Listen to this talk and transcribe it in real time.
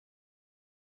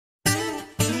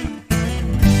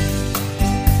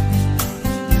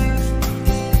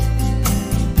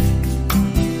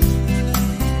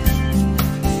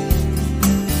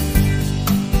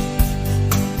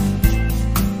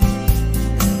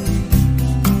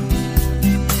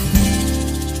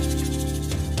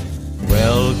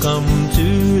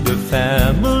to the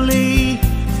family.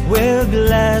 We're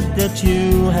glad that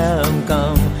you have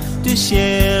come to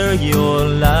share your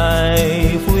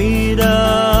life with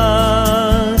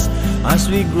us as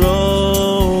we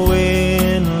grow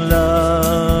in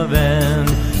love, and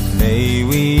may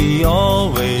we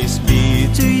always be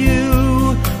to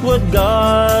you what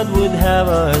God would have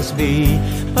us be,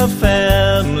 a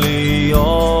family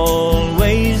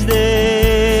always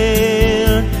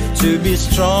there to be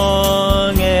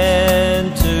strong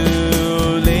and to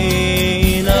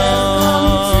lean on.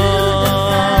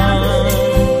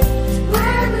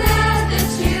 We're glad that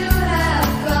you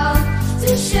have come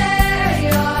to share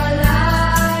your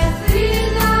life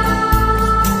with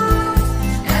us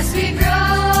as we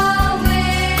grow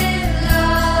in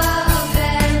love,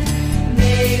 and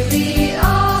may we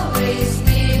always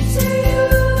be to you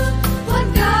what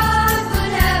God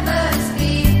would have us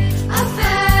be, a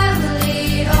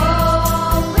family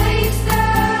always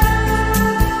there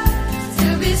to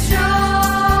be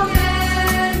strong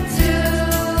and to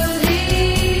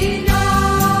lean on.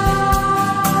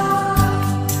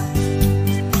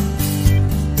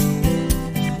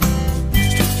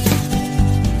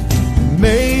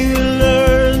 May we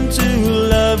learn to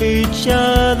love each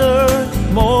other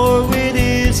more with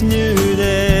this new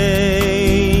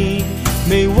day.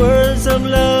 May words of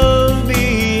love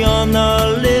be on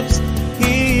our lips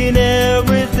in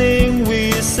everything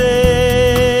we say.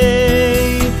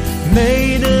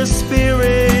 May the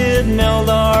Spirit melt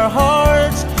our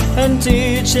hearts and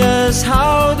teach us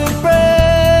how to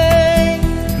pray,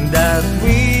 that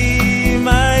we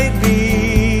might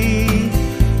be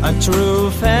a true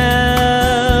family.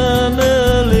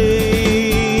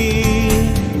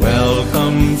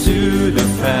 Welcome to the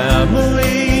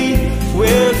family.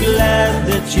 We're glad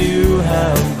that you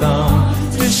have come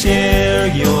to share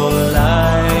your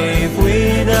life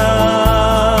with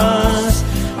us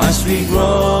as we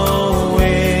grow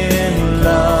in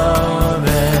love,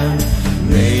 and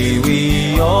may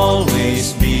we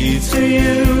always be to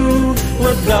you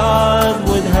what God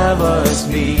would have us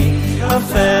be, a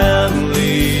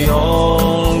family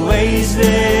always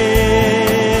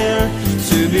there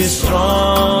to be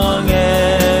strong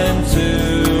and to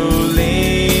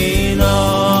lean on.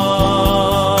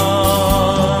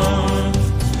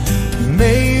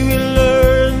 May we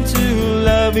learn to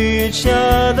love each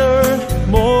other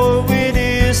more with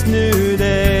this new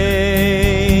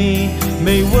day.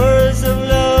 May words of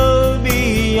love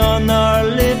be on our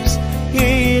lips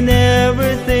in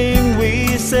everything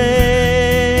we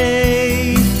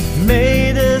say.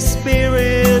 May the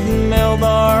Spirit melt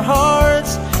our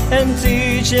hearts and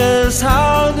teach us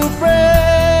how to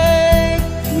pray,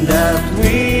 that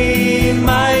we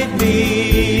might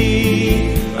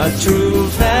be a true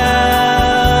family.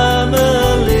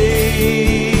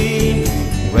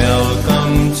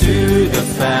 Welcome to the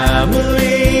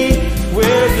family.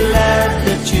 We're glad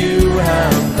that you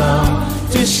have come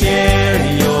to share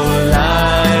your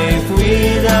life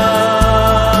with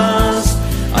us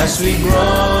as we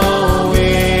grow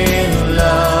in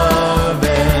love,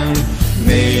 and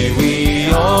may we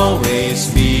always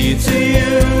be to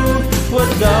you what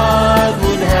God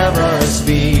would have us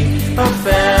be, a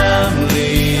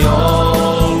family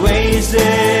always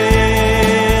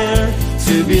there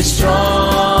to be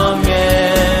strong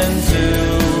and to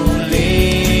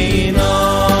lean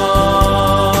on,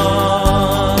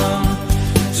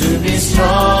 to be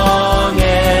strong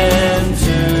and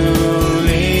to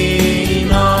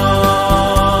lean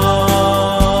on,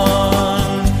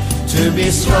 to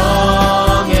be strong.